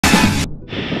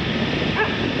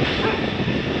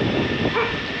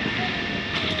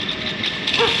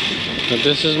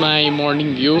This is my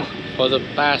morning view for the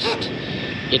past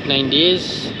 8-9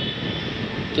 days.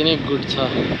 Tine good cha.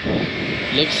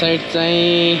 Lake side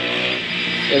चाहिँ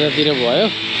यतातिर भयो.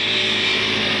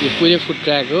 यो पुरै फुट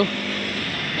ट्र्याक हो.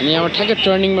 अनि यहाँ ठ्याक्कै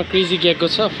टर्निङ मा क्रेजी गएको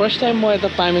छ. फर्स्ट टाइम म यता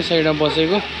पामे साइडमा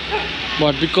बसेको.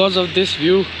 But because of this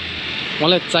view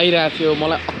मलाई चाहिरहेको थियो,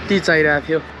 मलाई अति चाहिरहेको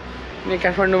थियो. अनि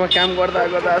काठमाडौँमा काम गर्दा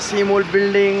गर्दा सेम ओल्ड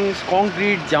बिल्डिङ्स,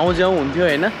 कङ्क्रिट झ्याउ हुन्थ्यो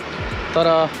हैन. तर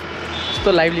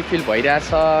यस्तो लाइभली फिल भइरहेछ.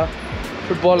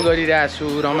 फुटबल गरिरहेको छु,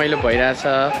 रमाइलो भइरहेछ.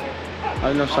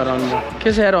 अभिनव सराउन्ड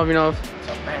के छ यार अभिनव?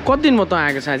 कति दिन म त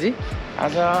आएको साँझी?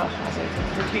 आज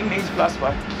 15 days plus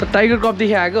भयो. त टाइगर कप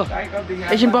देखि आएको?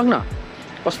 एकछिन पक्न.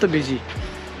 कस्तो busy.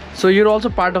 So you're also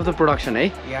part of the production, eh?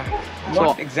 Yeah.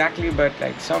 Not exactly, but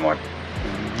like somewhat.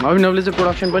 अभिनवले चाहिँ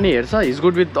प्रोडक्सन पनि हेर्छ. He's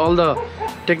good with all the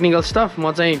technical stuff.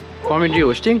 म चाहिँ कमेडी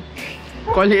होस्टिङ.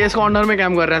 कहिले यसको अन्डरमै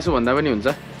काम गरिरहेको छु भन्दा पनि हुन्छ.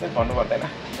 भन्नु पर्दैन.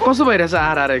 कस्तो भइरहेछ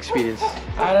RARA experience?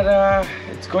 RARA,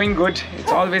 it's going good.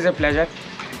 It's always a pleasure.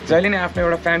 जहिले नै आफ्नो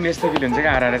एउटा फ्यामिली जस्तो फिल हुन्छ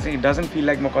क्या RARA चाहिँ. It doesn't feel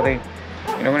like म कतै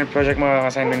कुनै प्रोजेक्टमा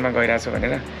असाइनमेन्टमा गइरहेको छु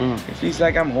भनेर. It feels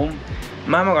like I'm home.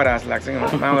 मामा घर जस्तो लाग्छ कि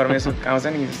मामा घरमा यसो आउँछ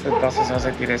नि जस्तो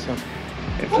दसैँतिर यसो.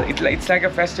 It's like a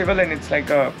festival and it's like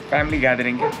a family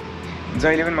gathering क्या.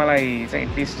 जहिले पनि मलाई चाहिँ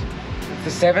at least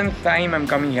the 7th time I'm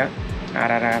coming here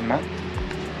RARA मा.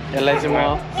 यसलाई चाहिँ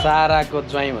म साराको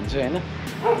ज्वाइँ भन्छु हैन.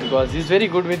 Because he's very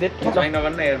good with it. ज्वाइँ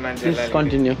नगर्न यार मान्छेलाई.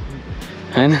 Continue.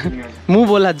 हैन मु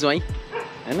बोला ज्वाइँ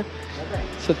हैन.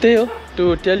 So त्यही हो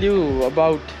to tell you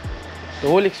about the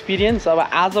whole experience. अब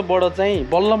आजबाट चाहिँ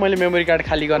बल्ल मैले मेमोरी कार्ड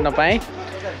खाली गर्न पाएँ.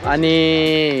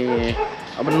 अनि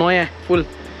अब नयाँ फुल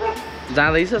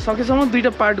जाँदैछ. सकेसम्म दुईटा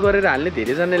पार्ट गरेर हाल्ने.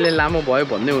 धेरैजनाले लामो भयो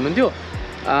भन्दै हुनुहुन्थ्यो.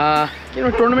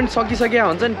 किनभने टुर्नामेन्ट सकिसक्यो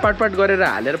हुन्छ नि पार्ट गरेर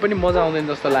हालेर पनि मजा आउँदैन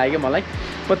जस्तो लाग्यो मलाई.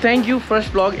 But thank you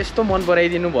first blog यस्तो मन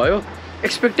पराइदिनु भयो.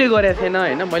 एक्सपेक्टै गरेको थिएन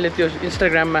हैन. मैले त्यो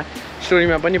इन्स्टाग्राममा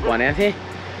स्टोरीमा पनि भनेको थिएँ.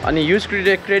 अनि use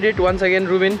credit once again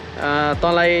Rubin.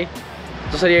 तँलाई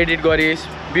जसरी एडिट गरिस्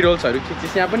बिरोल्सहरू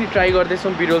खिचिस् यहाँ पनि ट्राई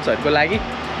गर्दैछौँ बिरोल्सहरूको लागि.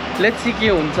 लेट्स सी के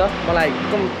हुन्छ. मलाई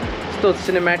एकदम यस्तो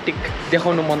सिनेमेटिक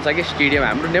देखाउनु मन छ कि स्टेडियम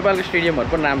हाम्रो नेपालको स्टेडियमहरू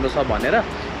पनि राम्रो छ भनेर.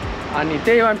 अनि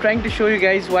त्यही हो I'm trying to so you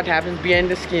guys what happens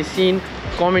behind the scene.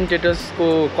 कमेन्टेटर्सको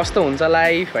कस्तो हुन्छ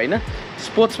लाइफ हैन.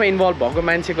 स्पोर्ट्समा इन्भल्भ भएको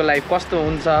मान्छेको लाइफ कस्तो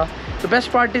हुन्छ. The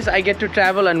best part is I get to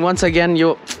travel and once again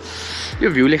यो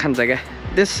भ्यूले खान्छ क्या.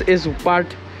 This is part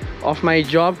of my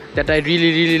job that I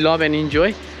really love and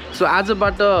enjoy. So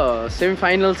आजबाट semi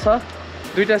final छ.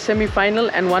 दुईवटा semi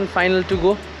final and one final to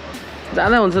go.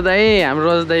 जाँदा हुन्छ दाइ हाम्रो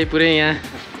रज दाइ पुरै यहाँ.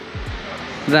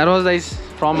 रज दाइ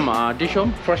फ्रम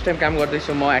डिसोम. फर्स्ट टाइम काम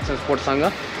गर्दैछु म एक्सन स्पोर्ट्ससँग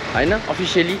हैन.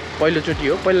 अफिसियली पहिलोचोटि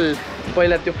हो.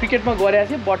 पहिला त्यो क्रिकेटमा गरेको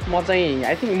थिएँ. बट म चाहिँ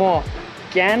आई थिङ्क म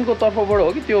क्यानको तर्फबाट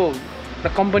हो कि त्यो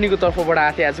कम्पनीको तर्फबाट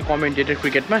आएको थिएँ एज अ कमेन्टेटर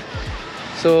क्रिकेटमा.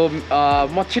 सो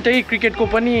म छिटै क्रिकेटको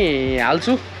पनि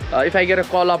हाल्छु. If I get a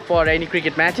call up for any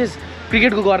cricket matches.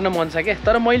 क्रिकेटको गर्न मन छ क्या.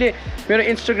 तर मैले मेरो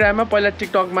इन्स्टाग्राममा पहिला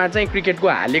टिकटकमा चाहिँ क्रिकेटको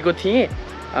हालेको थिएँ.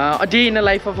 A day in a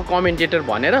life of a commentator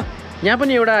भनेर. यहाँ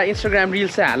पनि एउटा इन्स्टाग्राम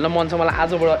रिल्स चाहिँ हाल्न मन छ मलाई.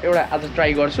 आजबाट एउटा आज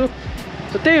ट्राई गर्छु.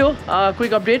 सो त्यही हो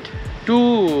quick update.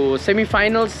 2 semi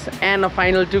finals and a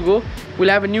final to go. Will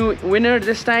have a new winner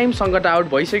this time. सङ्कट आउट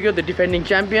भइसक्यो. The defending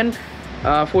champion.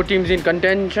 4 teams in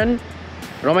कन्टेन्सन.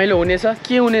 रमाइलो हुनेछ.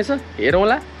 के हुनेछ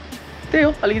हेरौँला. त्यही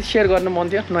हो अलिकति सेयर गर्न मन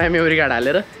थियो नयाँ मेमोरी कार्ड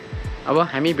हालेर. अब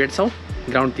हामी भेट्छौँ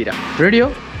ग्राउन्डतिर. रेडी हो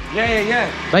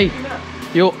भाइ?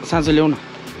 यो साँचो ल्याउ न.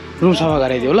 रुम सफा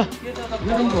गराइदियो ल.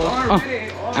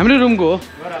 हाम्रो रुमको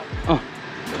हो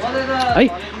है.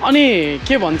 अनि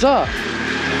के भन्छ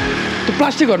त्यो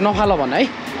प्लास्टिकहरू नफाल भन है.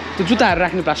 त्यो जुत्ताहरू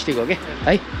राख्ने प्लास्टिक हो क्या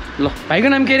है. ल भाइको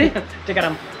नाम के अरे?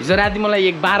 टेकाराम. हिजो राति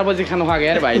मलाई 12 बजी खानु खुवाएको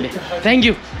यार भाइले. Thank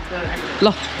you. ल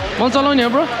म चलाउने हो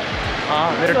ब्रो.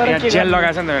 मेरो जेल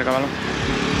लगाएको छ नि त मेरो कपालमा.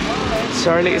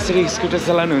 सरले यसरी स्कुटर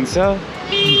चलाउनुहुन्छ.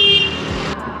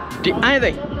 आयो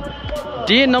दाइ.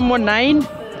 Day number 9.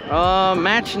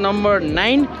 म्याच नम्बर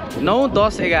 9, 9,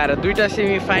 10, 11 दुईवटा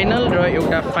सेमी फाइनल र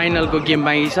एउटा फाइनलको गेम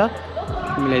बाँकी छ.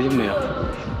 मिलाइदिउँ न यो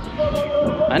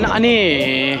होइन. अनि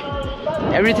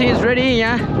एभ्रिथिङ इज रेडी.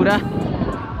 यहाँ पुरा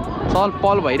चल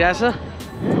पल भइरहेछ.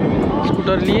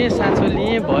 स्कुटर लिएँ, साँचो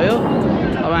लिएँ भयो.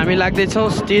 अब हामी लाग्दैछौँ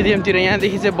स्टेडियमतिर.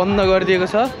 यहाँदेखि चाहिँ बन्द गरिदिएको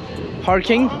छ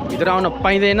पार्किङ. भित्र आउन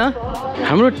पाइँदैन.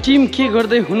 हाम्रो टिम के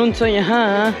गर्दै हुनुहुन्छ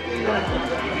यहाँ?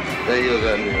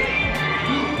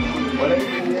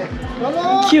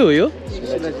 के हो यो?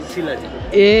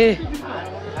 ए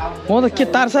म त के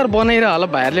तारसार बनाएर होला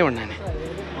भाइहरूले भन्दा नि.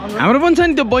 हाम्रो पनि छ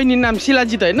नि त्यो बहिनी नाम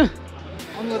शिलाजित होइन?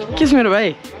 के छ मेरो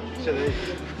भाइ?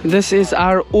 This is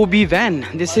our OB van.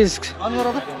 This is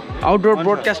outdoor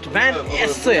broadcast van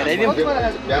यसो हेराइदिउँ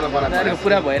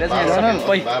पुरा भएर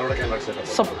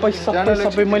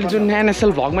सबै मैले जुन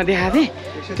एनएसएल भ्लगमा देखाएको थिएँ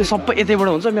त्यो सबै यतैबाट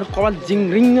हुन्छ मेरो कपाल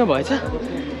जिङरिङ्ग भएछ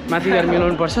माथि गएर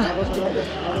मिलाउनु पर्छ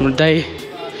दाइ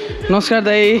नमस्कार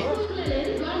दाइ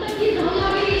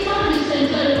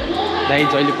दाइ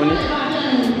जहिले पनि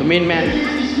the main man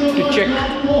to check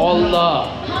all the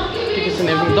tickets and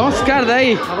everything नमस्कार दाइ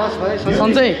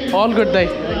सन्चै अल गुड दाइ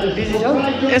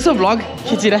यसो भ्लग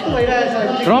खिचिरा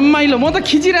रमाइलो म त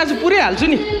खिचिरहेको छु पुरै हाल्छु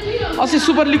नि अस्ति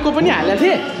सुपर लिगको पनि हालेको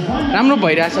थिएँ राम्रो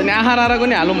भइरहेछ नि आहा राराको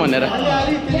नि हालौँ भनेर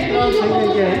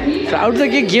क्राउड त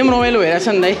के गेम रमाइलो भइरहेछ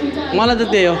नि दाइ मलाई त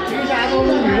त्यही हो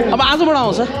अब आजबाट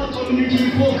आउँछ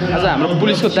आज हाम्रो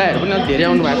पुलिसको दाइहरू पनि अलिक धेरै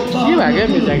आउनु भएको छ के भएको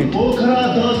मेरो ज्याकेट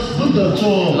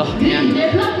ल यहाँ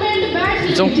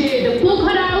जाउँ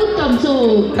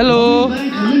हेलो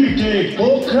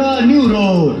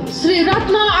श्री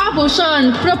रत्न आभूषण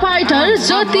proprietor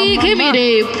Jyoti Ghimire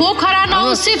Pokhara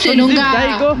 9 shift हेनुङ्गा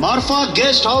Marpha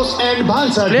guest house and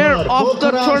भान्सा प्लेयर अफ द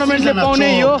टुर्नामेन्टले पाउने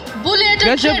यो बुलेट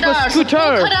गजबको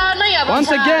स्कुटर वन्स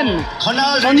अगेन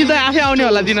सञ्जिता आफै आउने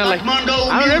होला दिनलाई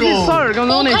हाम्रो रेफ्री सर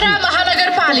गाउँदै पोखरा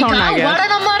महानगरपालिका वडा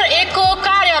नम्बर 1 को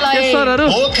कार्यालय सरहरु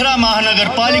पोखरा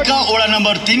महानगरपालिका वडा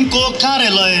नम्बर 3 को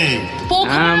कार्यालय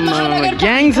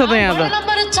ग्याङ छ त यहाँ त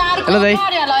हेलो दाइ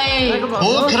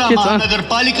पोखरा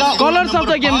महानगरपालिका कलर छ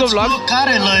त गेमको भ्लग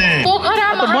कार्यालय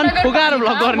मन फुकाएर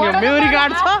भ्लग गर्ने हो मेमोरी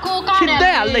कार्ड छ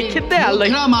खिच्दै हाल्दै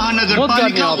पोखरा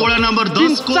महानगरपालिका वडा नम्बर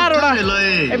 10 को कार्यालय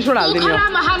एपिसोड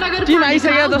हाल्दिनु टिम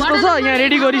आइसक्यो जस्तो छ यहाँ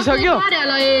रेडी गरिसक्यो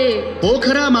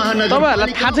पोखरा महानगर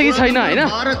तपाईहरुलाई थाहा छ कि छैन हैन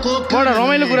बडा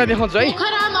रमाइलो कुरा देखाउँछु है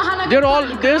there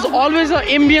is always a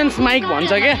ambience mic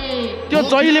भन्छ के त्यो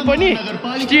जहिले पनि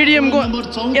स्टेडियमको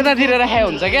यतातिर राखेको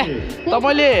हुन्छ क्या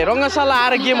तपाईले रङ्गशाला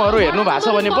आएर गेमहरू हेर्नु भएको छ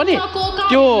भने पनि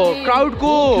त्यो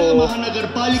क्राउडको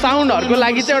साउन्डहरूको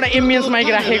लागि चाहिँ एउटा एम्बियन्स माइक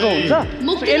राखेको हुन्छ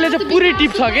यसले चाहिँ पुरै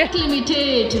टिप छ के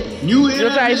यो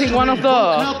चाहिँ I think one of the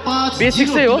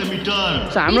basics चाहिँ हो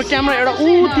हाम्रो क्यामेरा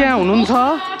एउटा त्यहाँ हुनुहुन्छ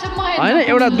होइन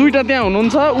एउटा दुईवटा त्यहाँ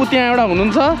हुनुहुन्छ त्यहाँ एउटा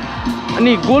हुनुहुन्छ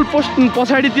अनि गोल पोस्ट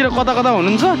पछाडितिर कता कता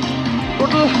हुनुहुन्छ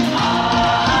टोटल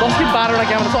 10 कि 12वटा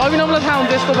क्यामेरा छ अभिनवलाई थाहा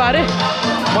हुन्छ यसको बारे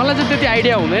मलाई चाहिँ त्यति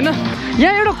आइडिया हुँदैन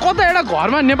यहाँ एउटा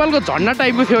घरमा नेपालको झन्डा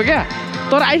टाइपको थियो क्या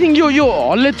तर आई थिङ्क यो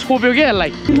हलले छोप्यो क्या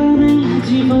यसलाई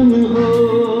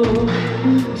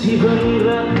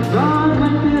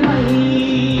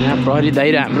यहाँ प्रहरी दाइ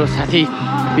र हाम्रो साथी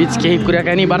बिच केही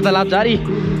कुराकानी वार्तालाप जारी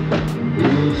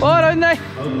ओ रविन्द्र दाइ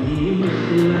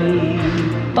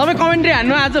तपाईँ कमेन्ट्री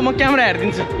हान्नु आज म क्यामेरा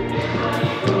हेरिदिन्छु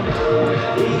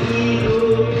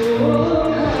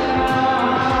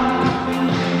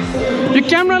यो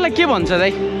क्यामेरालाई के भन्छ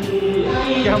दाइ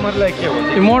क्यामेरालाई के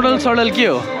भन्छ यो मोडल सडल के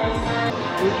हो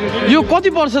यो कति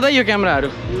पर्छ दाइ यो क्यामेराहरू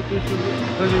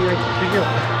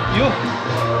यो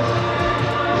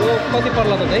कति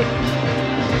पर्ला त दाइ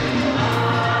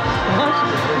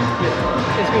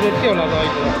यसको रेट के होला त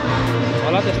अहिले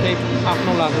होला त्यस्तै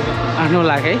 8-9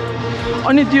 लाख है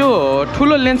अनि त्यो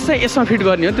ठुलो लेन्स चाहिँ यसमा फिट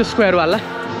गर्ने हो त्यो स्क्वायरवाला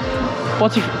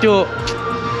पछि त्यो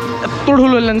यत्रो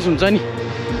ठुलो लेन्स हुन्छ नि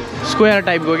स्क्वायर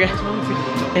टाइपको क्या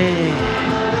ए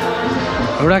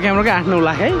एउटा क्यामेराको 8-9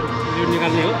 लाख है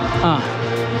निकाल्ने हो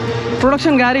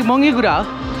प्रोडक्सन गाडी महँगी कुरा हो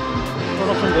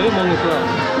प्रोडक्सन धेरै महँगी कुरा हो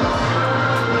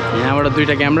यहाँबाट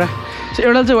दुईवटा क्यामेरा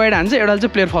एउटा चाहिँ वाइड हान्छ एउटा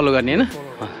चाहिँ प्लेयर फलो गर्ने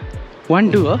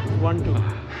होइन 1-2 हो 1-2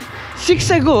 6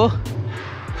 चाहिँ को हो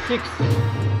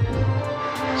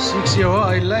 6 यो हो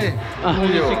अहिले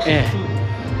ए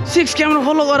 6 क्यामेरा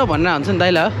फलो गर भनेर हुन्छ नि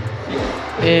दाइला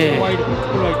ए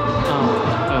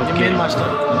मेन मास्टर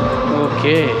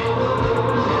ओके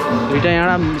दुईवटा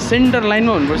यहाँ सेन्टर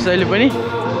लाइनमा हुनुपर्छ अहिले पनि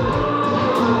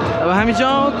अब हामी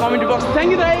जाउँ कमेन्ट बक्स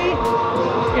थ्याङ्क यू दाइ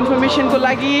इन्फर्मेसनको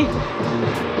लागि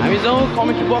हामी जाउँ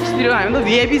कमेन्ट बक्सतिर हामी त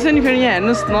भिआइपी छ नि फेरि यहाँ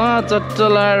हेर्नुहोस् न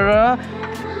चट्टलाएर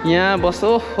यहाँ बस्छ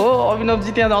हो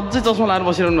अभिनवजी त्यहाँ अझै चस्मा लाएर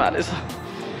बसिरहनु भएको रहेछ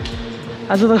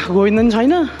आज त गोविन्द पनि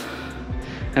छैन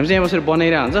हामी चाहिँ यहाँ बसेर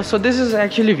बनाइरहेको हुन्छ so this is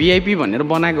actually VIP भनेर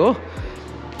बनाएको हो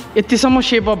यतिसम्म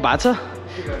सेपअप भएको छ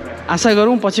आशा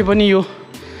गरौँ पछि पनि यो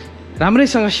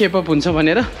राम्रैसँग सेपअप हुन्छ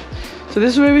भनेर so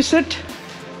this way be set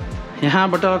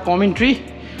यहाँबाट कमेन्ट्री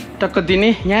टक्क दिने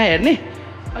यहाँ हेर्ने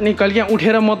अनि कहिले यहाँ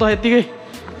उठेर म त यत्तिकै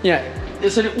यहाँ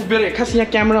यसरी उभिएर खास यहाँ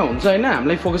क्यामेरा हुन्छ होइन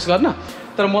हामीलाई फोकस गर्न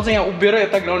तर म चाहिँ यहाँ उभिएर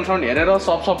यता ग्राउन्ड फ्राउन्ड हेरेर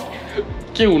सब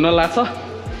के हुन लाग्छ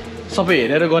सबै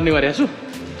हेरेर गर्ने गरेको छु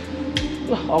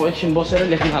ल अब एकछिन बसेर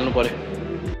लेख्न थाल्नु पऱ्यो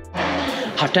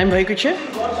हाफ टाइम भएको छ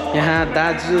यहाँ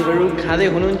दाजुहरू खाँदै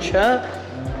हुनुहुन्छ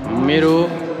मेरो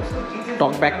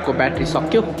टकब्याकको ब्याट्री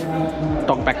सक्यो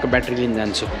टकब्याकको ब्याट्री लिन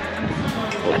जान्छु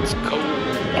लेट्स गो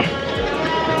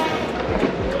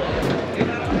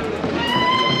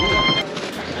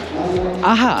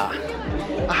आहा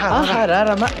आहा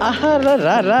रारामा आहा र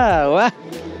रारा वाह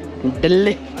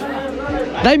डल्ले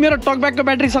दाइ मेरो टकब्यागको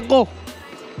ब्याट्री सक्को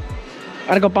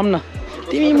अर्को पाऊँ न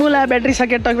तिमी मुला ब्याट्री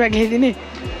सके टकब्याग ल्याइदिने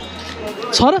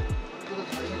छ र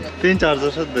तीन चार्जर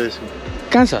छ त्यसको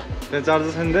कहाँ छ त्यहाँ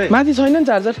चार्जर छैन दाइ माथि छैन नि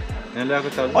चार्जर यहाँ ल्याएको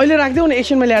चार्जर अहिले राखिदेऊ न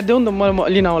एकछिनमा ल्याइदेऊ नि त म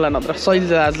लिन आउला नत्र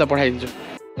सहिले आजलाई पठाइदिन्छु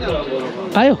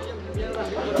पायो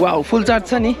वाउ फुल चार्ज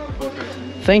छ नि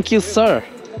थ्याङ्क यू सर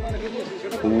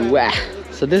वाह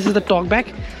so this is the talk bag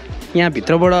यहाँ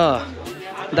भित्रबाट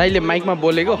दाइले माइकमा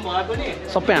बोलेको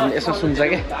सबै हामीले यसो सुन्छ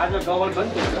क्या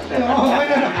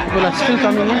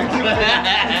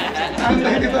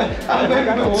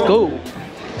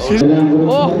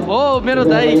ओहो मेरो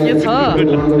दाइ के छ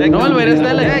रमाइलो भइरहेछ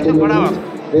दाइलाई एकदम बडा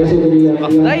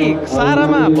दाइ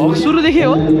सारामा भग सुरुदेखि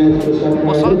हो म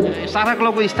सारा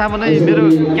क्लबको स्थापना मेरो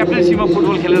क्याप्टेनसिपमा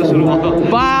फुटबल खेलेर सुरु भयो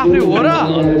बाफ्रे हो र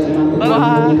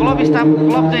क्लब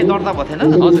चाहिँ दर्ता भएको थिएन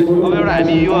हजुर अब एउटा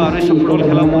हामी युवाहरू यसो फुटबल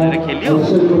खेलौँ भनेर खेल्यो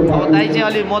अब दाइ चाहिँ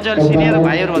अलि म चाहिँ अलिक सिनियर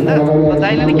भाइहरूभन्दा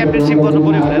दाइले नै क्याप्टेनसिप गर्नु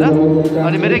पऱ्यो भनेर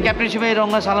अनि मेरै क्याप्टेनसिपमा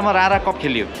रङ्गा सालमा रारा कप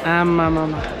खेल्यो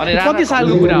अनि कति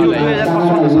सालको कुरा हो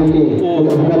 2055 साल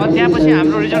अनि त्यहाँपछि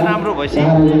हाम्रो रिजल्ट राम्रो भएपछि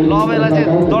ल अब यसलाई चाहिँ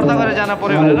दर्ता गरेर जान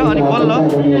पऱ्यो भनेर अनि बल्ल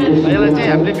यसलाई चाहिँ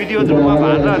हामीले भिडियो रूपमा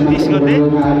भनेर 30 गते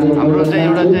हाम्रो चाहिँ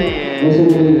एउटा चाहिँ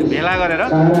भेला गरेर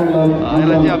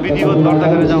यसलाई चाहिँ विधिवत दर्ता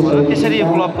गरेर जाउँ भनेर त्यसरी यो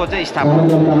क्लबको चाहिँ स्थापना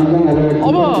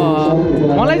अब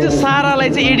मलाई चाहिँ सारालाई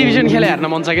चाहिँ ए डिभिजन खेला हेर्न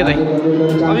मन छ क्या दाइ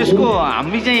अब यसको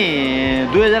हामी चाहिँ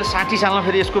 2060 सालमा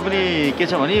फेरि यसको पनि के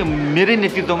छ भने मेरै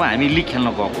नेतृत्वमा हामी लिग खेल्न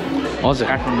गएको हजुर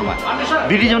काठमाडौँमा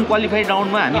बी डिभिजन क्वालिफाइड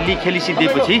राउन्डमा हामी लिग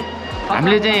खेलिसकेपछि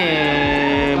हामीले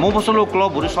चाहिँ मोफसलो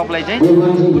क्लबहरू सबलाई चाहिँ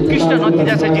उत्कृष्ट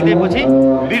नतिजा चाहिँ जितेपछि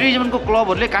बी डिभिजनको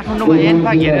क्लबहरूले काठमाडौँमा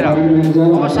एन्फा घेरेर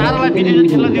अब सारालाई बी डिभिजन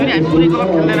खेल्न दियो भने हामी कुनै क्लब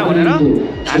खेल्दैन भनेर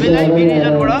हामीलाई बी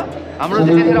डिभिजनबाट हाम्रो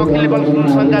त्यतिखेर अखिल नेपाल फुटबल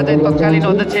सङ्घका चाहिँ तत्कालीन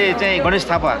अध्यक्ष चाहिँ गणेश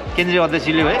थापा केन्द्रीय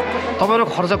अध्यक्षले है तपाईँहरू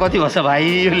खर्च कति भएछ भाइ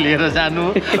यो लिएर जानु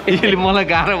यसले मलाई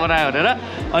गाह्रो बनायो भनेर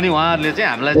अनि उहाँहरूले चाहिँ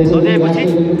हामीलाई सोधेपछि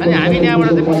अनि हामी त्यहाँबाट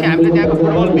चाहिँ पछि हामीले त्यहाँको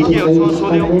फुटबल विज्ञहरूसँग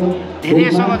सोध्यौँ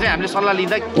धेरैसँग चाहिँ हामीले सल्लाह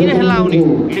लिँदा किन खेल्न आउने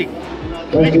लिग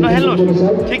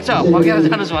नखेल्नुहोस् ठिक छ फर्केर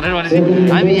जानुहोस् भनेपछि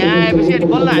हामी यहाँ आएपछि अनि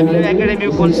बल्ल हामीले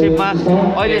एकाडेमीको कन्सेप्टमा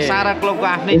अहिले सारा क्लबको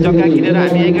आफ्नै जग्गा किनेर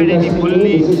हामी एकाडेमी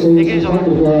खोल्ने एकै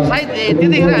जग्गा सायद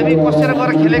त्यतिखेर हामी कसेर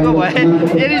गएर खेलेको भए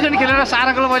एडिसन खेलेर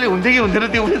सारा क्लब अहिले हुन्थ्यो कि हुन्थेन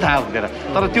त्यो पनि थाहा हुन्थेन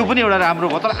तर त्यो पनि एउटा राम्रो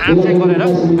भयो तर आँट गरेर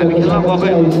हामी खेल्न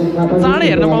गएकै हो चाँडै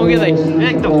हेर्न पाउँ कि दाइ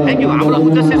एकदम थ्याङ्क यू हाम्रो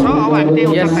उद्देश्य छ अब हामी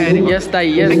त्यही अनुसार तयारी यस दाइ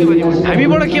यस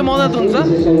हामीबाट के मद्दत हुन्छ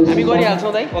हामी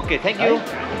गरिहाल्छौँ दाइ ओके थ्याङ्क यू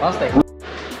हस् दाइ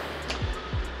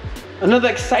Another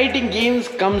exciting games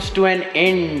comes to an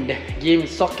end. Game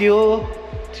सक्यो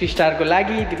 3 स्टारको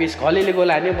लागि दिपेश घलेले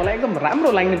गोल हान्यो मलाई एकदम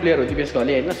राम्रो लाग्ने प्लेयर हो दिपेश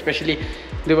घले होइन स्पेसली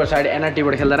 2 वर्ष अगाडि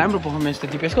एनआरटीबाट खेल्दा राम्रो पर्फर्मेन्स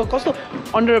थियो दिपेशको कस्तो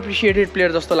अन्डर एप्रिसिएटेड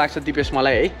प्लेयर जस्तो लाग्छ दिपेश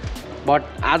मलाई है बट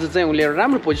आज चाहिँ उसले एउटा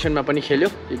राम्रो पोजिसनमा पनि खेल्यो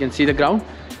you can see the ground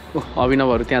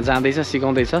अभिनवहरू त्यहाँ जाँदैछ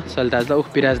सिकाउँदैछ सलिताजलाई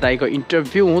विराज दाईको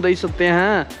इन्टरभ्यू हुँदैछ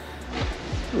त्यहाँ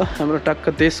ल हाम्रो टक्क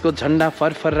देशको झन्डा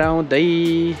फरफराउँदै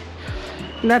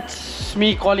That's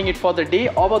me calling it for the day.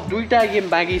 अब 2टा गेम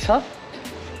बाँकी छ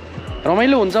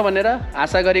रमाइलो हुन्छ भनेर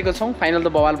आशा गरेको छौँ फाइनल त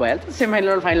बवाल भइहाल्छ सेमी फाइनल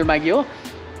र फाइनल बाँकी हो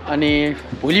अनि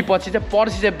भोलि पछि चाहिँ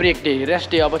पर्सि चाहिँ ब्रेक डे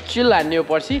रेस्ट डे अब चिल हान्ने हो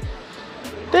पर्सि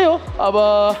त्यही हो अब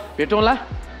भेटौँला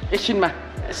एकछिनमा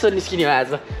यसो निस्किने हो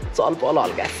आज चल पल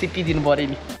हल्का सिपिदिनु पऱ्यो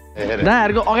नि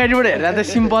दाहरूको अगाडिबाट हेर्दा त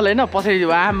सिम्पल होइन पछाडि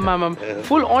आमामा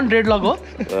फुल अन डेडलक हो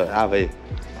आफै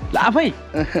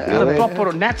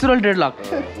प्रपर नेचुरल डेडलक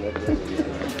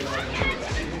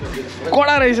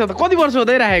कडा रहेछ त कति वर्ष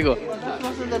हुँदै राखेको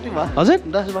हजुर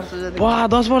 10 वर्ष वा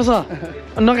 10 वर्ष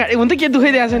नकाटे हुन त के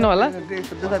दुखाइदिएको छैन होला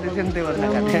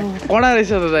कडा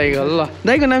रहेछ त दाइको ल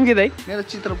दाइको नाम के दाइ मेरो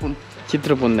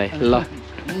चित्रपुन दाइ ल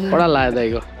कडा लाग्यो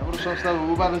दाइको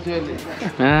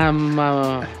आमा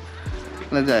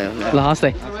ल हस्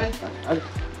दाइ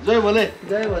जय बोले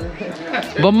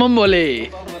बम बोले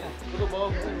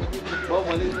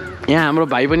यहाँ हाम्रो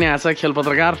भाइ पनि आएको छ खेल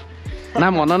पत्रकार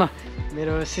नाम भन न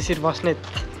मेरो शिशिर बस्नेत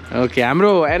ओके हाम्रो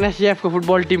एनएसजीएफ को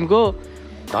फुटबल टिमको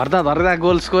धर्दा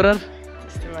गोल स्कोरर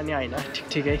त्यस्तो पनि होइन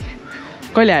ठिकै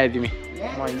कहिले आयो तिमी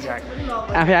म हिजो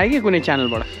आफै आयो कि कुनै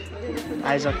च्यानलबाट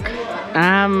आइजक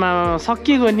आमा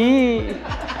सकिएको नि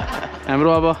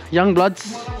हाम्रो अब यङ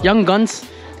गन्स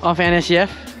अफ एनएसजीएफ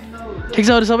ठिक छ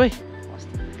अरू सबै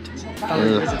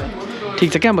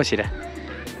ठिक छ कहाँ बसिरह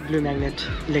ब्लू म्याग्नेट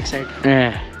लेक साइड ए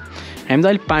हामी त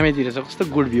अलिक पामेतिर छ कस्तो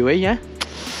गुड भ्यू है यहाँ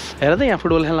हेर त यहाँ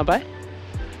फुटबल खेल्न पाएँ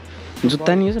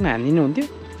जुत्ता नि यो चाहिँ हानिदिनु हुन्थ्यो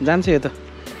जान्छ यो त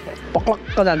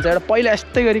पक्लक्क जान्छ एउटा पहिला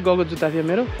यस्तै गरी गएको जुत्ता थियो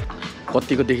मेरो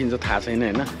कतिको देखिन्छ थाहा छैन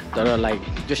होइन तर लाइक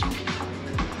जस्ट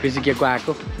फिजिकेको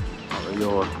आएको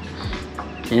यो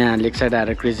यहाँ लेक साइड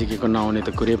आएर क्रेजी केको नआउने त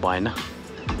कुरै भएन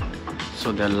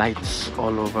so the lights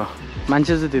all over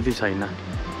मान्छे चाहिँ त्यति छैन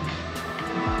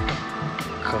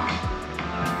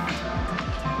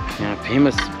यहाँ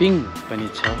फेमस पिङ पनि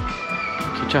छ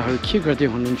केटाहरू के गर्दै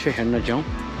हुनुहुन्छ हेर्न जाउँ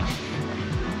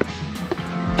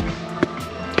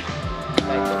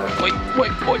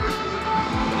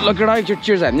ल केटा एकचोटि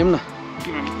चियर्स हान्दिउँ न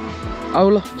आऊ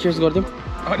ल चियर्स गरिदिउँ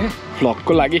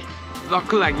भ्लगको लागि ल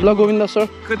गोविन्द सर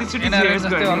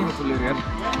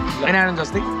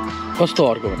कस्तो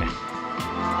अर्को भने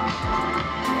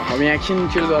हामी एकछिन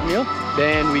चिल गर्ने हो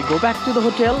then we go back to the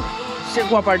hotel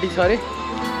sekuwa party छ अरे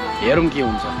हेरौँ के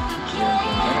हुन्छ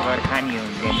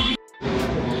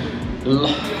ल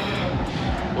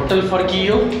होटल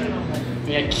फर्कियो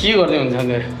यहाँ के गर्दै हुन्छ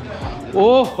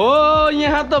ओहो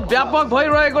यहाँ त व्यापक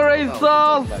भइरहेको रहेछ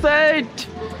सेट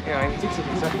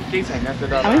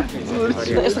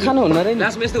यस्तो खानुहुन्न रे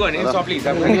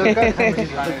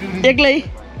एक्लै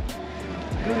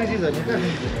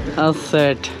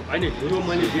सेट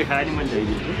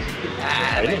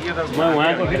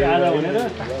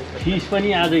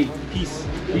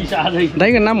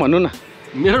दाइको नाम भन्नु न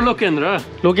मेरो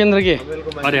लोकेन्द्र के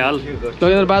अरे हाल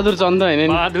लोकेन्द्र बहादुर चन्द होइन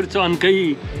बहादुर चन्दकै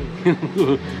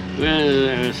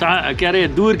के अरे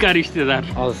दूरका रिश्तेदार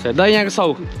हजुर दाइ यहाँको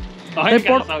साउ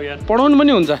पढाउनु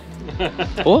पनि हुन्छ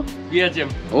हो बिएचएम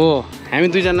हो हामी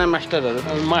दुईजना मास्टरहरू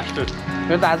मास्टर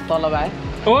मेरो त आज तलब आयो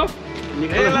हो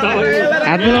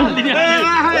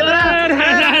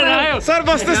सर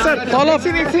बस्नु सर तलब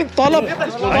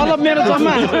मेरो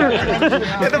जम्मा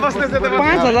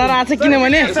 5,000 आएको छ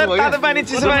किनभने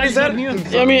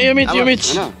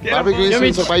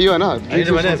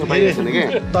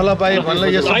तलब पायो भन्ला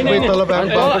यो सबै तलब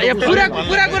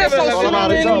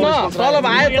तलब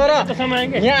आयो तर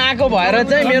यहाँ आएको भएर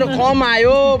चाहिँ मेरो कम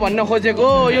आयो भन्न खोजेको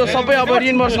यो सबै अब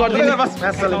रिइन्भर्स गरिदिनु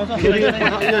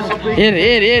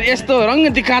हेर यस्तो रंग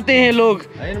दिखाते हैं लोग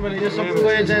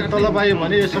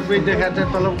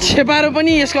छेपारो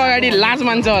पनि यसको अगाडि लाज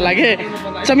मान्छ होला के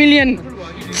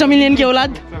चमिलियन के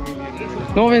औलाद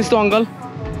नो अफेन्स टु अङ्कल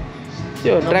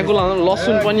त्यो ड्राकुला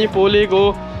लसुन पनि पोलेको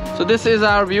so this is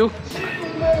our view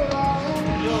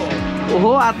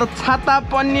ओहो आ त छाता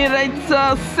पनि रहेछ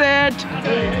सेट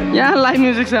यहाँ लाइभ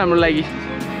म्युजिक छ हाम्रो लागि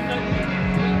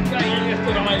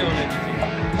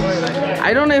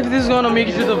I don't know if this is going to make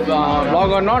it to the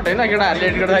vlog or not. हैन केटाहरुले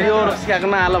एडिट गर्दा यो रसिकाको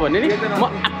नहाल भन्ने नि म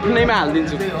आफ्नैमा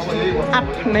हाल्दिन्छु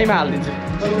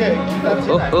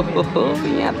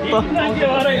यहाँ त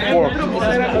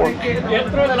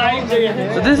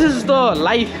So this is the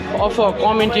life of a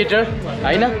commentator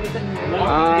हैन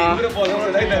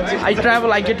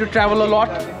I get to travel a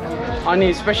lot अनि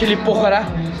स्पेशली पोखरा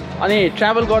अनि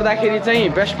ट्राभल गर्दाखेरि चाहिँ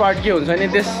बेस्ट पार्ट के हुन्छ भने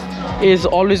this is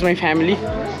always my family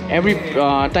every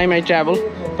time I travel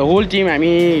the whole team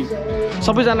हामी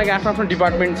सबैजनाको आफ्नो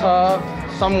डिपार्टमेन्ट छ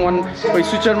समवन कोही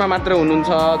स्विचरमा मात्र हुनुहुन्छ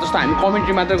जस्तो हामी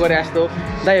कमेन्ट्री मात्र गरे जस्तो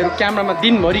दाइहरु क्यामेरामा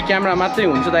दिनभरि क्यामेरा मात्रै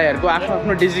हुन्छ दाइहरुको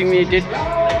आफ्नो डेजिग्नेटेड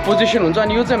पोजिसन हुन्छ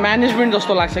अनि यो चाहिँ म्यानेजमेन्ट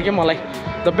जस्तो लाग्छ के मलाई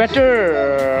the better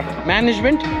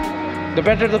management the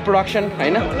better the production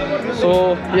हैन so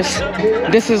yes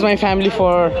this is my family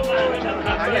for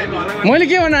मैले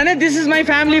के भन्नु भने this is my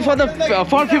family for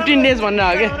 15 days भन्नु हो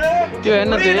क्या त्यो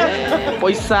हेर्न त्यो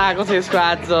पैसा आएको छ यसको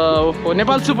आज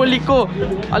नेपाल सुपर लिगको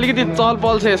अलिकति चहल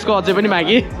पहल छ यसको अझै पनि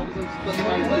बाँकी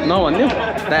नभन्दिउँ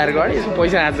दाइहरुको अगाडि यसको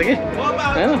पैसा आएको छ कि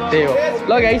हैन त्यही हो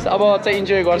ल गाइस अब चाहिँ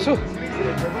इन्जोय गर्छु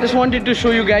just wanted to so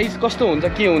you guys कस्तो हुन्छ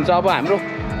के हुन्छ अब हाम्रो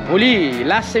भोलि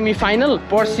लास्ट सेमी फाइनल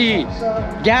पर्सि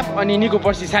ग्याप अनि निको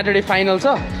पर्सि स्याटरडे फाइनल छ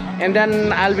and then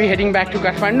I will be heading back to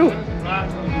Kathmandu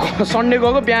Sunday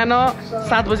गएको बिहान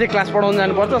 7 बजे क्लास पढाउन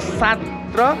जानुपर्छ 7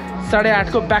 र 8:30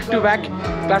 को ब्याक टु ब्याक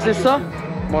क्लासेस छ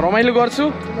म रमाइलो गर्छु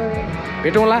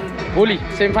भेटौँला भोलि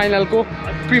semi फाइनलको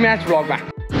pre match भ्लगमा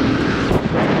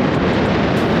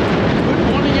good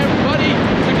morning everybody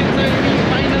second semi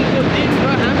फाइनलको दिन र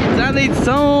हामी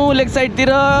जाँदैछौँ लेक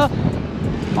साइडतिर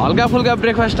हल्का फुल्का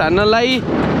ब्रेकफास्ट हान्नलाई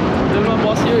होटलमा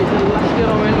बस्यो हिजो लास्टै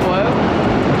रमाइलो भयो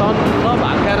टन्न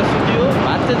भात खाएर सुत्यो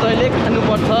भात चाहिँ जहिले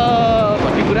खानुपर्छ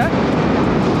भन्ने कुरा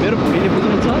मेरो भूमिले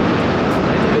बुझ्नु छ होइन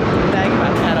मेरो भूमि आएको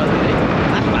भात खाएर है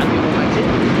लास्ट भात दिएको मान्छे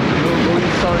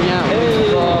सर यहाँ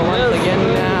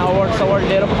अवार्ड सवार्ड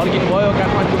लिएर फर्किनु भयो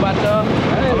काठमाडौँबाट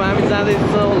अब हामी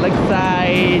जाँदैछौँ लेक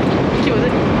साइड के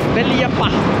भन्छ बेलियाप्पा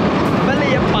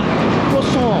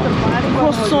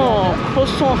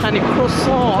क्रोसो खाने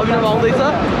क्रोसो अभिनव आउँदैछ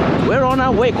वेयर अन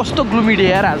वे कस्तो ग्लुमी डे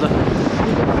यार आज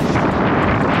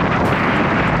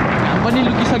पनि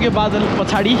लुकिसक्यो बादल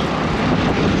पछाडि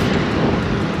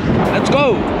लेट्स गो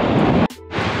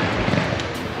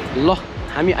ल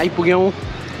हामी आइपुग्यौँ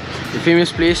फेमस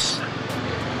प्लेस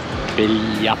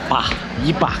पेलियापा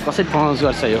इपा कसरी प्रनाउन्स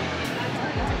गर्छ यो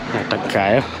यहाँ टक्क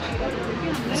आयो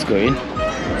यसको इन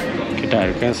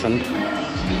केटाहरू कहाँ छन्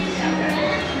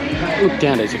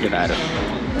त्यहाँ रहेछ केटाहरू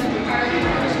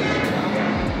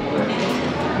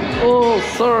ओ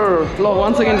सर ल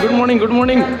वान्स अगेन गुड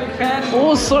मर्निङ ओ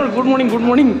सर गुड मर्निङ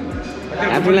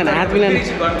हात मिलान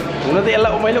हुन त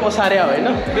यसलाई मैले ओसारे होइन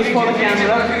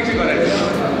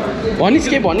भनिस्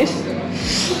के भनिस्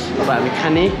अब हामी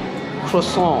खाने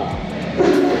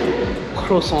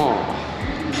क्रोसों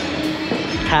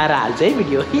खाएर हाल्छ है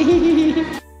भिडियो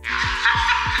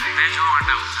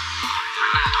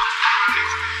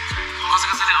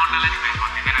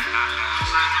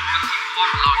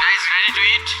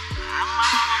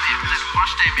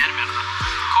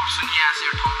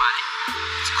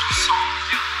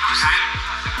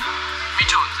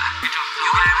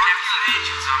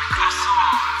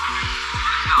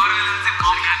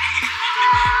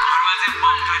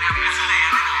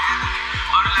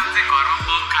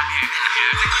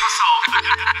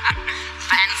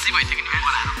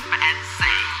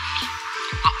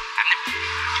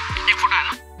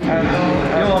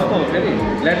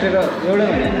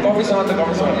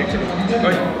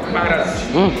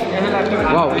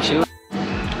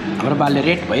हाम्रो बाबाले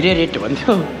रेट भइरहे रेट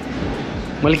भन्थ्यो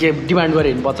मैले के डिमान्ड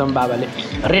गरेँ भने बच्चामा बाबाले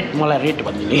रेट मलाई रेट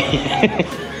भनिदिने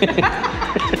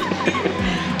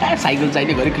साइकल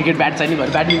चाहिने घरि क्रिकेट ब्याट चाहिने घरि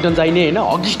ब्याडमिन्टन चाहिने होइन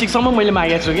हकी स्टिकसम्म मैले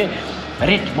मागेको छु कि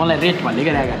रेट मलाई रेट भन्ने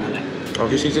क्या हामीलाई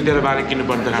हकी स्टिक चाहिँ तेरो बारे किन्नु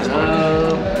पर्ने खास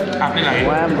आफ्नै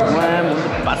लाग्यो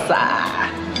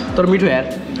तर मिठो यार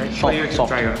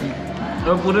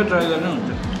पुरै ट्राई गर्नु हुन्छ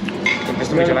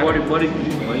त्यस्तो मिठो लाग्यो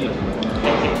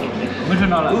मिठो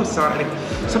नलाग्यो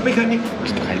सबै खाने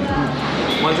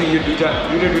मलाई चाहिँ यो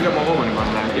दुईवटा मगाऊ भन्ने मन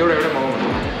लाग्यो एउटा मगाऊ भन्नु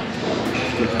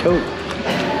मिठो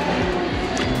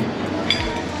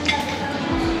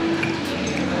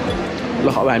ल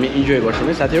अब हामी इन्जोय गर्छौँ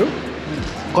है साथीहरू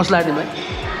कसलाई लाग्यो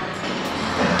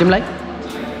तिमीलाई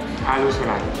आलु जस्तो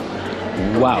लाग्यो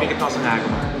वा तसँग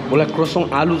आएकोमा मलाई क्रोसोङ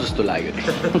आलु जस्तो लाग्यो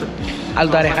आलु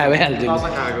तारे खाए भइहाल्थ्यो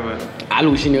आलु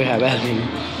उसिनेको खाए भइहाल्थ्यो नि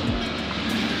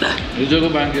हिजोको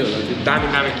बाँकी होला दामी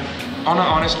on an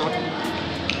honest note,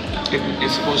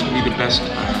 it's supposed to be the best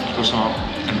croissant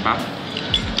and pap.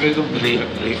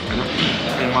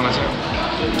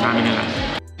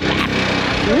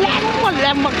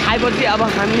 ल्याम्म खाएपछि अब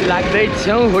हामी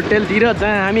लाग्दैछौँ होटेलतिर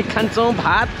जहाँ हामी खान्छौँ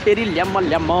भात फेरि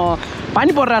ल्याम्म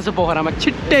पानी परिरहेछ पोखरामा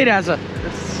छिट्टै रहेछ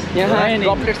यहाँ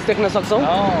ड्रपलेट्स देख्न सक्छौँ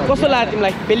कस्तो लाग्यो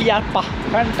तिमीलाई पेलियापा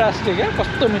फ्यान्टास्टिक क्या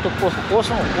कस्तो मिठो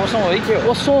कोसौँ है के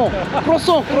क्रोसों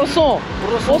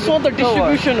त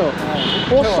डिस्ट्रिब्युसन हो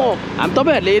कोसों हामी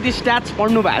तपाईँहरूले यदि स्ट्याट्स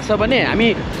पढ्नु भएको छ भने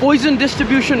हामी पोइजन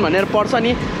डिस्ट्रिब्युसन भनेर पढ्छ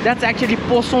नि द्याट्स एक्चुअली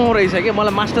पोसों रहेछ कि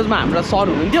मलाई मास्टर्समा हाम्रो सर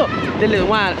हुनुहुन्थ्यो त्यसले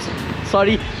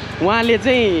उहाँले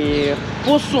चाहिँ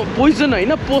पोइजन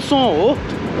होइन पोसों हो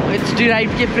इट्स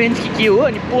डिराइभ के फ्रेन्च के हो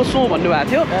अनि पोसों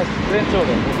भन्नुभएको थियो फ्रेन्च वर्ड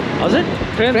हजुर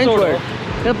फ्रेन्च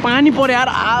वर्ड पानी पऱ्यो यार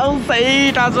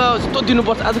आउँछ आज यस्तो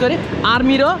दिनुपर्छ आज गरे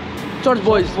आर्मी र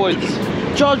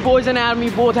church boys and army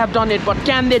both have done it but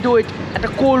can they do it at a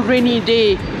cold rainy day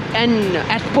and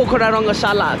at Pokhara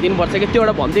रङ्गशाला दिनुपर्छ कि त्यो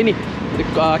एउटा भन्थ्यो नि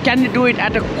can you do it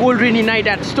at a cold rainy night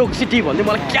at stock city भन्थ्यो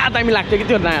मलाई क्या दामी लाग्थ्यो कि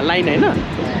त्यो लाइन होइन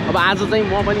अब आज चाहिँ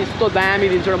म पनि यस्तो दामी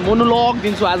दिन्छु एउटा मोनोलग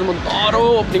दिन्छु आज म डह्रो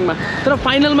ओपनिङमा तर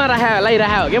फाइनलमा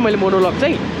लगाइराखेको हो क्या मैले मोनोलग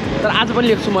चाहिँ तर आज पनि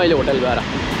लेख्छु मैले होटल गएर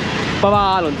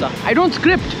बवाल हुन्छ आई डोन्ट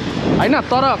स्क्रिप्ट होइन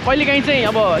तर कहिलेकाहीँ चाहिँ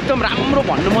अब एकदम राम्रो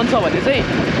भन्नु मन छ भने चाहिँ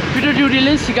ट्विटर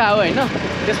ड्युटीले सिकायो होइन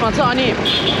त्यसमा छ अनि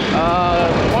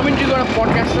कमेन्ट्रीको एउटा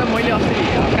पडकास्ट छ मैले अस्ति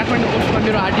काठमाडौँ पोस्टमा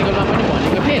मेरो आर्टिकलमा पनि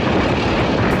भनेको थिएँ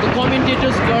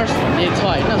कमेन्टेटर्स गर्स भन्ने छ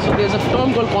होइन so there is a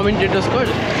term call commentators गर्स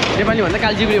Nepali भन्दा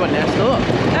कालजिब्री भन्ने जस्तो हो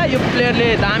यो प्लेयरले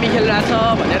दामी खेलिरहेछ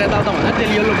भनेर यताउता भन्दा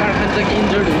त्यसले येल्लो कार्ड खान्छ कि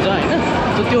इन्जर्ड हुन्छ होइन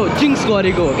सो त्यो जिङ्क्स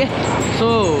गरेको हो क्या सो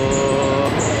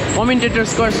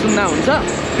कमेन्टेटर्स गर्स सुन्दा हुन्छ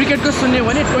क्रिकेटको सुन्यो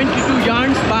भने 22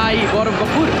 यार्न्स बाई गौरव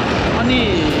कपुर अनि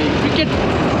क्रिकेट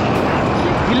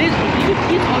भिलेज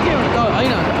के छ क्या एउटा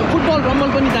होइन फुटबल रम्बल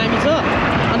पनि दामी छ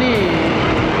अनि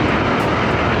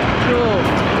त्यो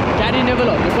क्यारी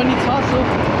नेबलहरू पनि छ सो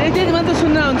त्यति मात्र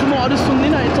सुन्न हुन्छ म अरू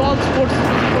सुन्दिनँ इट्स अल स्पोर्ट्स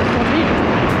पनि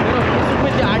मेरो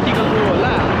फेसबुकमै त्यो आर्टिकलको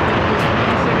होला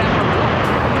इन्स्टाग्राममा होला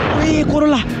ए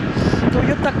कोरोला त्यो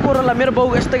यो त कोरोला मेरो बाउ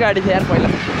यस्तै गाडी थियो यार पहिला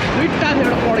दुईवटा थियो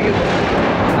एउटा पड्केको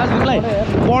दाजुलाई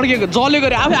पड्केको जलेको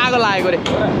अरे आफै आगो लागेको अरे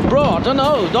ब्रो हट न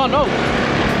हौ डन हौ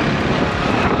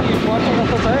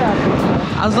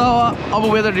आज अब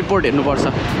वेदर रिपोर्ट हेर्नुपर्छ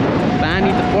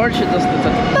पानी त पर्छ जस्तो छ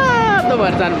तातो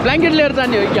भएर जानु ब्ल्याङ्केट लिएर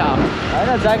जाने हो क्या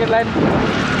होइन ज्याकेट लाइन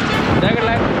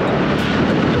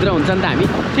भित्र हुन्छ नि त हामी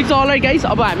ठिक छ अलराइट गाइस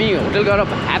अब हामी होटल गएर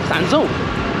ह्याप्स हान्छौँ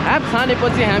ह्याप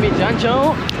छानेपछि हामी जान्छौँ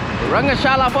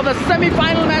रङ्गशाला for the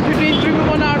semi-final match between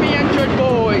 3rd Army and Church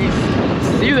Boys.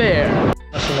 See you there.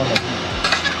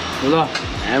 ल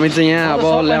हामी चाहिँ यहाँ अब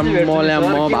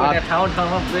ल्याम्म भात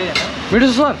मिठो छ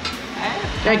सर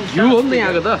त्यहाँ घिउ हो नि त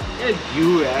यहाँको त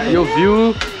यो भ्यू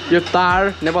यो तार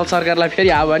नेपाल सरकारलाई फेरि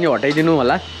आयो भने हटाइदिनु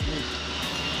होला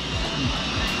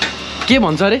के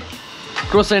भन्छ अरे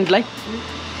क्रोसेन्टलाई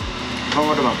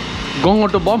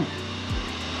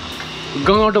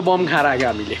गङ्गटो बम खाएर आयो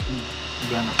हामीले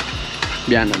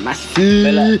बिहान मासु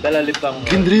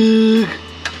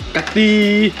कति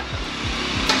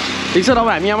ठिक छ अब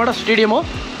हामी यहाँबाट स्टेडियम हो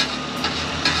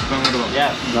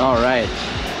राइट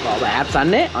अब ह्याप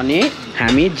छान्ने अनि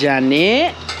हामी जाने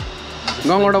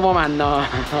गङ्गटो बम हान्न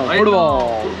फुटबल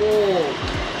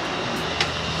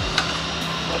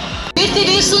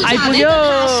आइपुग्यो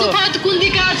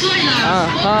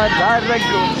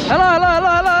hello hello hello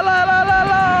hello hello hello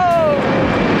hello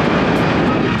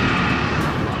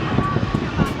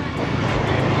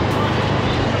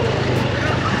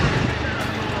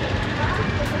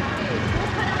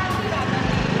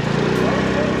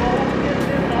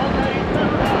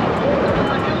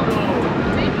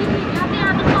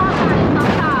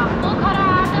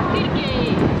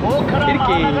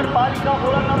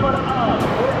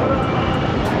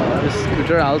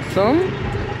scooter हाल्छौँ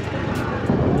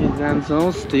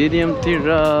जान्छौँ स्टेडियमतिर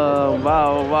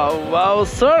वाउ वाउ वाउ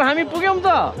सर हामी पुग्यौँ त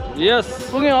यस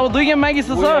पुग्यौँ अब 2 गेम बाँकी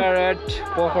छ sir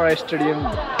Pokhara stadium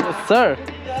sir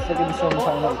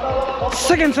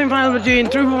second semi-final between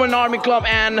 3rd Army Club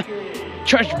and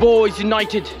Church Boys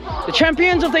United. The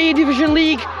champions of the A Division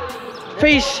League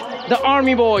face the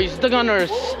Army Boys, the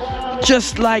Gunners,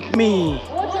 just like me.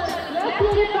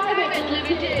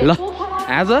 ल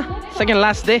आज second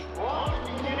last day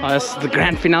the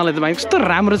grand finale तपाईँ कस्तो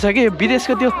राम्रो छ कि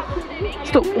विदेशको त्यो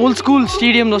यस्तो ओल्ड स्कुल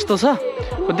स्टेडियम जस्तो छ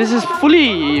this is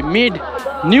fully made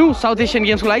new south Asian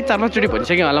गेम्सको लागि 4-5 चोटि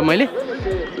भनिसकेँ होला मैले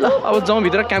ल अब जाउँ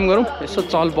भित्र काम गरौँ यसो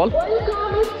चलपल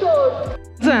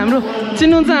हाम्रो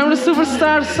चिन्नुहुन्छ हाम्रो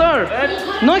सुपरस्टार सर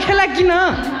नखेला किन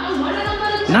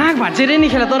नाक भाँचेरै नि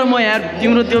खेला तर म यार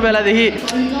तिम्रो त्यो बेलादेखि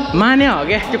माने हो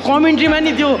क्या त्यो कमेन्ट्रीमा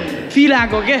नि त्यो फिल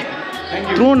आएको क्या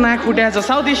यत्रो नाक फुटाएको छ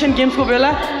साउथ एसियन गेम्सको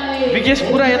बेला विकेस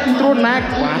पुरा यत्रो नाक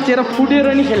भाँचेर फुटेर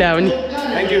नि खेल्या हो नि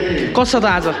कस्तो त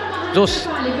आज जोस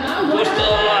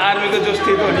आर्मीको जोस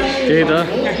थियो नि त्यही त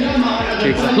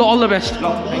ठिक छ ल अल द बेस्ट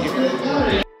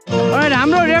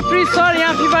हाम्रो रेफ्री सर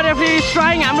यहाँ फिफा रेफ्री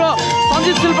ट्राइङ हाम्रो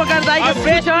सञ्जित शिल्पकार दाइको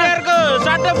बेस्ट प्लेयरको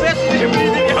चारवटा बेस्ट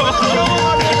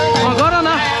गर न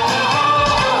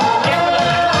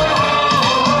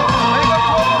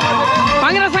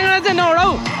पाङ्ग्रा साङ्ग्रा चाहिँ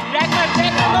नउडाउ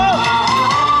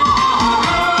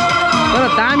तर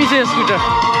दामी छ यो स्कुटर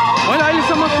मैले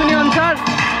अहिलेसम्म सुनेअनुसार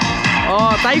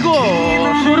ताइको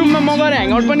सोरुममा म गएर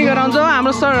ह्याङआउट पनि गराउँछ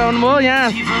हाम्रो सर आउनुभयो यहाँ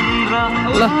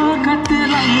ल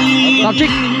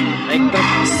ठिक एकदम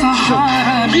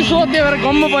चिसो त्यही भएर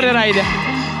गम्म परेर आइदियो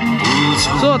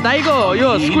सो दाइको यो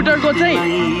स्कुटरको चाहिँ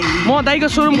म दाइको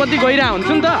सोरुम कति गइरहेको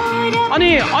हुन्छु नि त अनि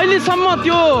अहिलेसम्म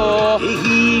त्यो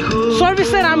सर्भिस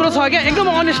चाहिँ राम्रो छ क्या एकदम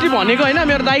अनेस्टली भनेको होइन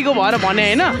मेरो दाइको भएर भने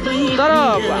होइन तर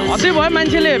अझै भयो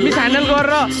मान्छेले मिसह्यान्डल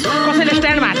गरेर कसैले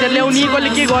स्ट्यान्ड भाँचेर ल्याउने कसले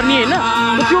के गर्ने होइन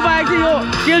त्यो बाहेक चाहिँ यो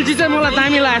केएलजी चाहिँ मलाई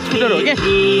दामी लागेको स्कुटर हो कि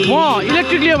म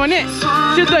इलेक्ट्रिक लियो भने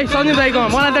सिधै सञ्जु दाइकोमा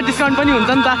मलाई त डिस्काउन्ट पनि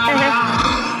हुन्छ नि त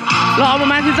ल अब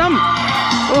माथि जाऊँ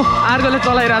ओह अर्कोले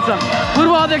चलाइरहेछ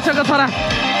पूर्व अध्यक्षको छोरा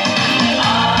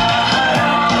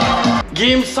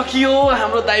गेम सकियो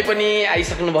हाम्रो दाइ पनि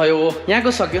आइसक्नु भयो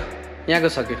यहाँको सक्यो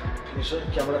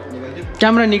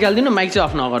क्यामेरा निकालिदिनु माइक चाहिँ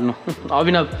अफ नगर्नु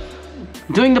अभिनव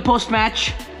doing the post match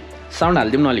sound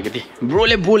हालिदिउँ न अलिकति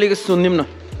ब्रोले बोलेको सुनिदिउँ न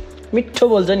मिठो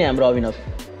बोल्छ नि हाम्रो अभिनव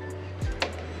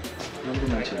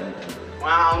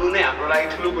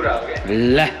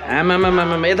ल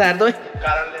आमा यता हेर्दै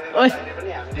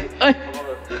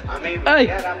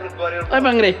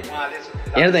पाङ्रे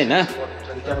हेर्दैन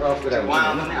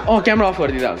क्यामेरा अफ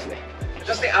गरिदिँदा उसले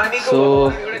सो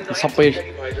सबै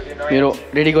मेरो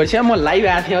रेडी गरिसक्यो म लाइभ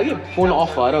आएको थिएँ अघि फोन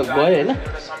अफ भएर गयो होइन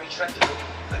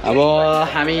अब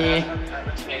हामी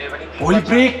भोलि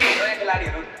ब्रेक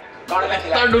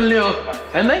डुल्ने हो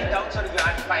होइन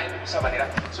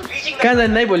कहाँ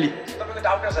जाने भोलि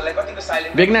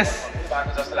बेगनास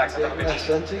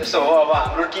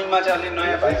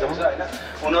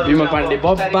विमल पाण्डे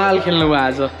बब्बाल खेल्नु भयो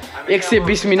आज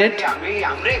 120 मिनट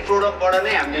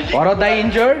भरत दाइ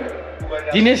इन्जर्ड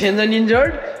दिनेश हेन्जन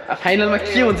इन्जर्ड फाइनलमा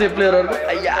के हुन्छ प्लेयरहरूको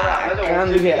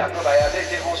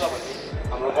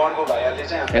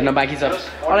हेर्न बाँकी छ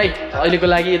अराइट अहिलेको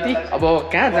लागि यति अब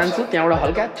कहाँ जान्छु त्यहाँबाट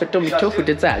हल्का छोटो मिठो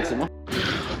फुटेज चाहिँ हाल्छु म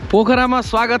पोखरामा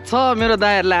स्वागत छ मेरो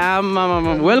दाइहरुलाई आमा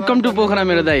वेलकम टु पोखरा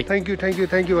मेरो दाइ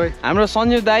थ्याङ्क यू भाइ हाम्रो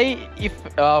सञ्जीव दाइ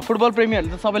फुटबल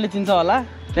प्रेमीहरुले त सबैले चिन्छ होला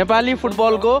नेपाली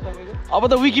फुटबलको अब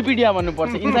त विकिपिडिया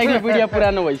भन्नुपर्छ इन्साइक्लोपिडिया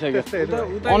पुरानो भइसक्यो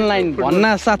अनलाइन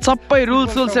भन्न साथ सबै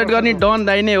रुल्स सेट गर्ने डन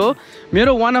दाइ नै हो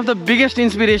मेरो one of the biggest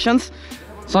इन्सपिरेसन्स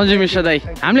Sanjeev मिश्र दाइ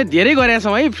हामीले धेरै गरेका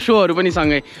छौँ है सोहरू पनि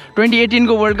सँगै 2018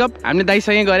 को वर्ल्ड कप हामीले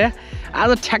दाइसँगै गरे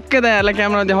आज ठ्याक्कै दाइहरूलाई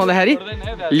क्यामेरा देखाउँदाखेरि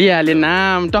लिइहालेँ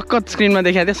नाम टक्क स्क्रिनमा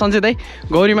देखाएको थिएँ सञ्जय दाइ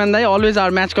गौरीमान दाइ अलवेज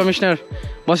आवर म्याच कमिसनर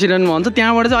बसिरहनु भन्छ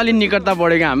त्यहाँबाट चाहिँ अलिक निकटता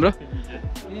बढेको हाम्रो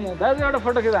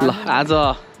ल आज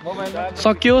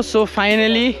सक्यो सो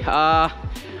फाइनली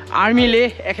आर्मीले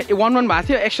 1-1 भएको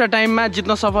थियो एक्स्ट्रा टाइममा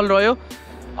जित्न सफल रह्यो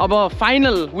अब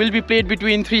final will be played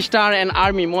between 3 star and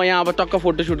army म यहाँ अब टक्क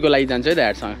फोटोसुटको लागि जान्छु है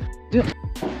दाइहरुसँग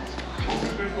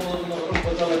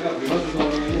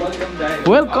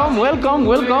वेलकम वेलकम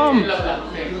वेलकम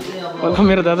वेलकम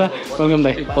मेरो दादा वेलकम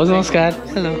दाइ हजुर नमस्कार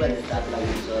हेलो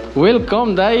वेलकम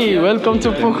दाइ welcome to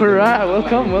Pokhara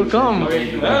welcome welcome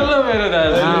hello मेरो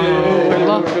दादा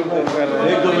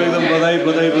एकदम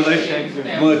बधाई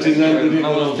म चिन्जान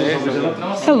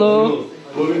हेलो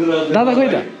दादा खोइ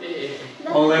त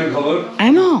अनलाइन खबर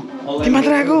आएन तिमी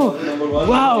मात्र आएको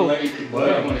वाउ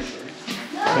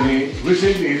अनि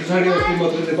रिसेन्टली हिजो साढे अस्ति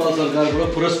मात्र नेपाल सरकारबाट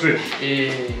फ्रस्ट्रेट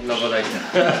ल बधाई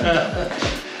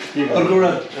अर्को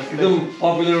एउटा एकदम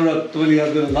पपुलर एउटा तपाईँले याद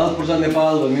गर्नु लाल प्रसाद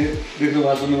नेपाल भन्ने देख्नु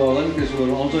भएको सुन्नुभयो होला नि त्यसो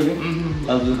आउँछ नि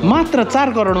मात्र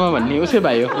 4 करोडमा भन्ने उसै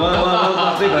भाइ हो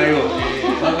आफ्नै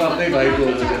भाइको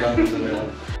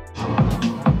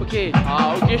ओके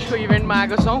उकेशको इभेन्टमा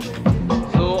आएको छौँ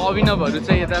सो अभिनवहरू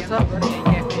चाहिँ यता छ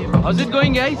how is it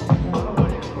going guys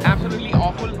absolutely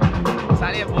awful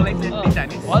साले बोलाइछ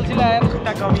जाने अल्छी आएर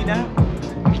खुट्टा कमिना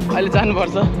अहिले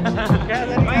जानुपर्छ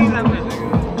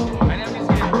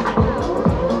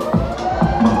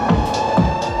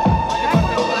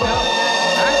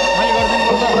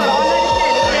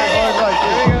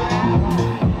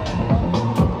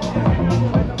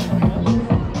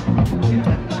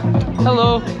Hello.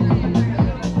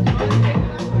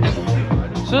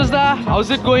 Suzda, how's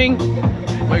it going?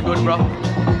 Very good, bro.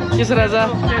 Yes, Raza.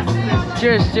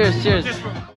 Cheers, cheers, cheers.